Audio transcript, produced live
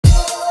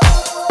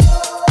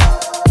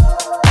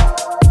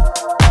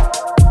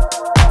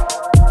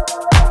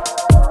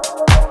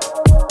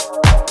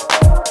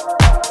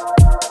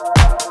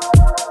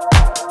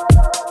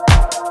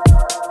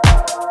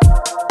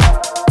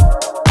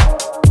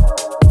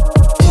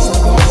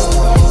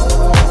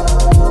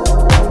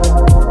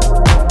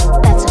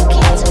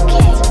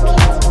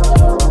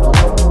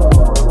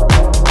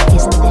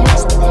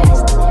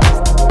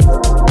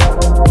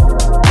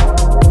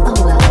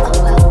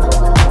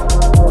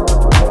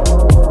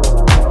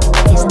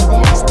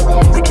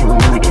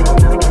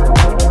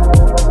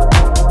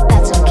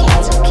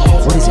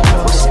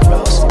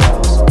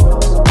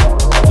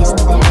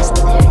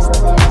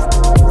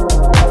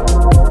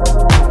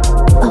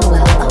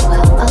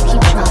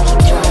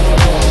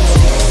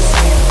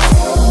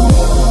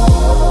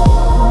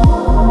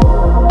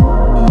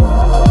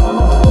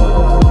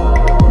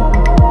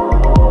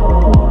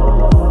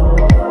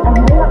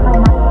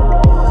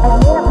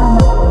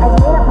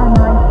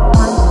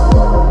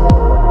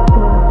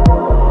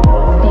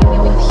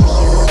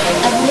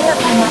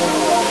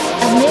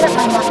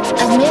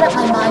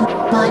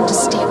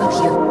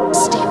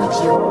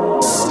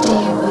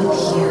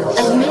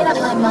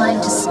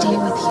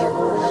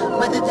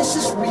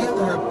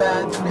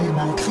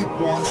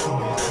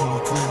watching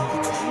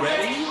it.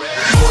 Ready?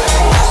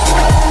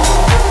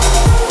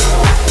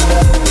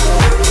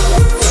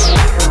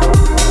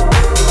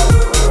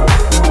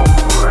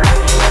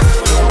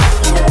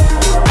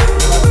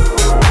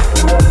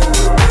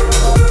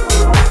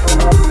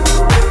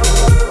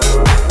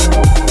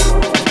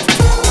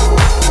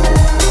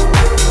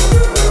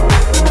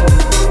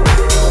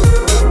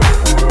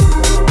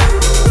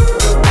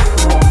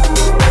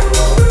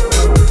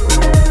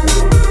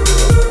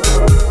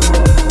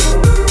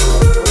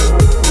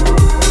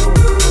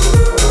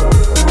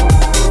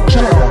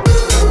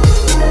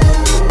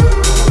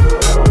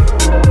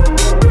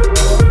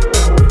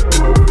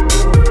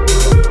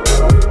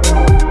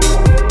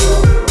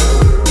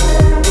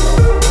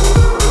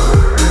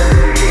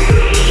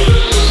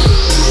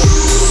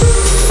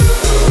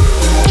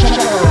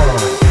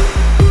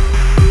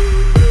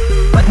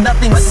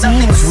 Nothing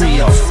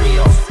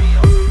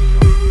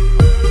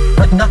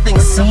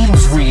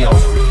seems real.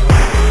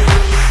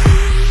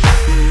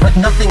 But nothing seems real. But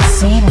nothing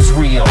seems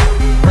real.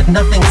 But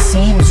nothing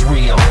seems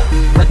real.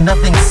 But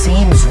nothing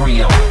seems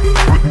real.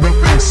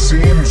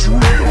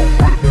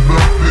 But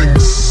nothing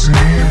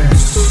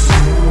seems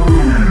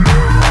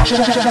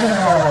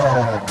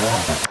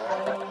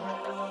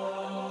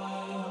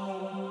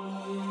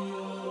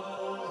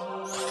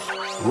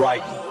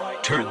Right.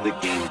 Turn the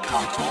game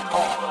console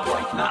off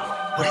right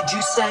now. What did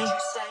you say?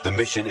 The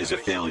mission is a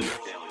failure.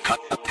 Cut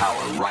the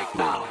power right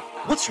now.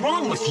 What's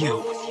wrong with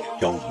you?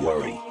 Don't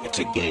worry. It's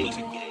a game.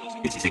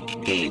 It's a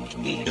game to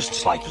me,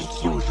 just like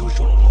usual. It's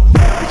a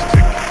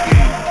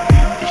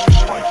game,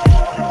 just like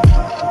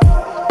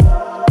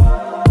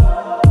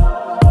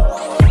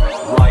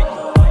Right.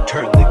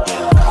 Turn the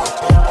game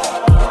console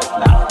off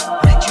right now.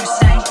 What did you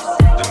say?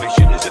 The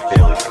mission is a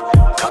failure.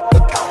 Cut the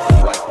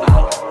power right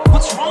now.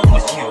 What's wrong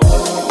with you?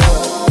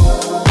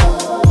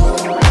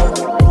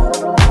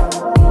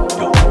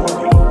 Don't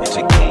worry. It's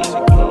a game.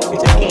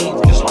 It's a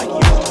game, just like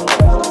usual.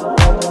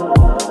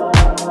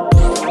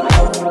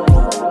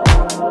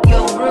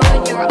 You'll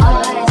ruin your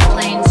eyes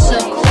playing so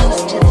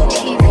close to the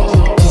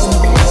TV.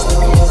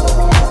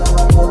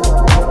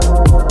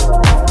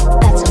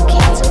 That's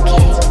okay, it's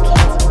okay.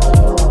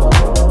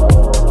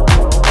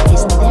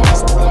 Isn't there?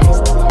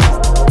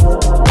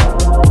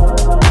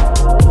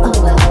 Oh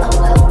well, oh well,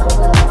 oh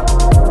well.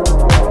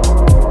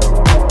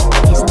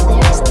 Isn't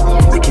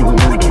there? What do you want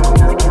to do?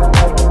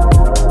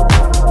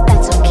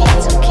 That's okay,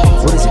 it's okay.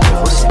 What is it,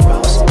 Rose?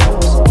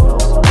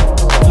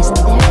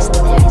 Isn't there?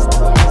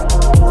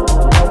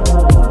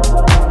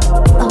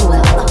 Oh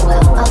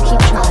well, I'll keep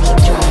trying.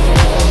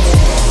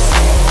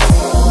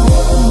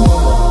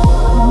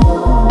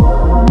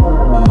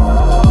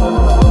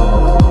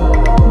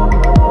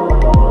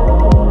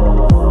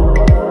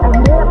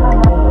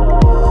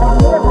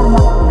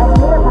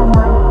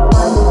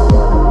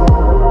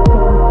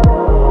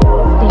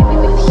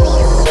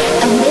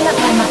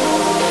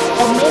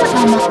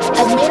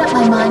 I've made up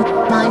my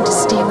mind to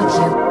stay with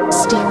you.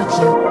 Stay with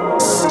you.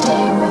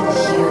 Stay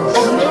with you.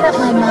 I've made up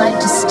my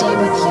mind to stay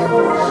with you.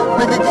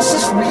 Whether this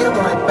is real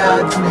or a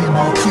bad dream,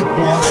 I'll keep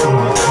watching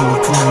it.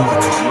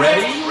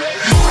 Ready?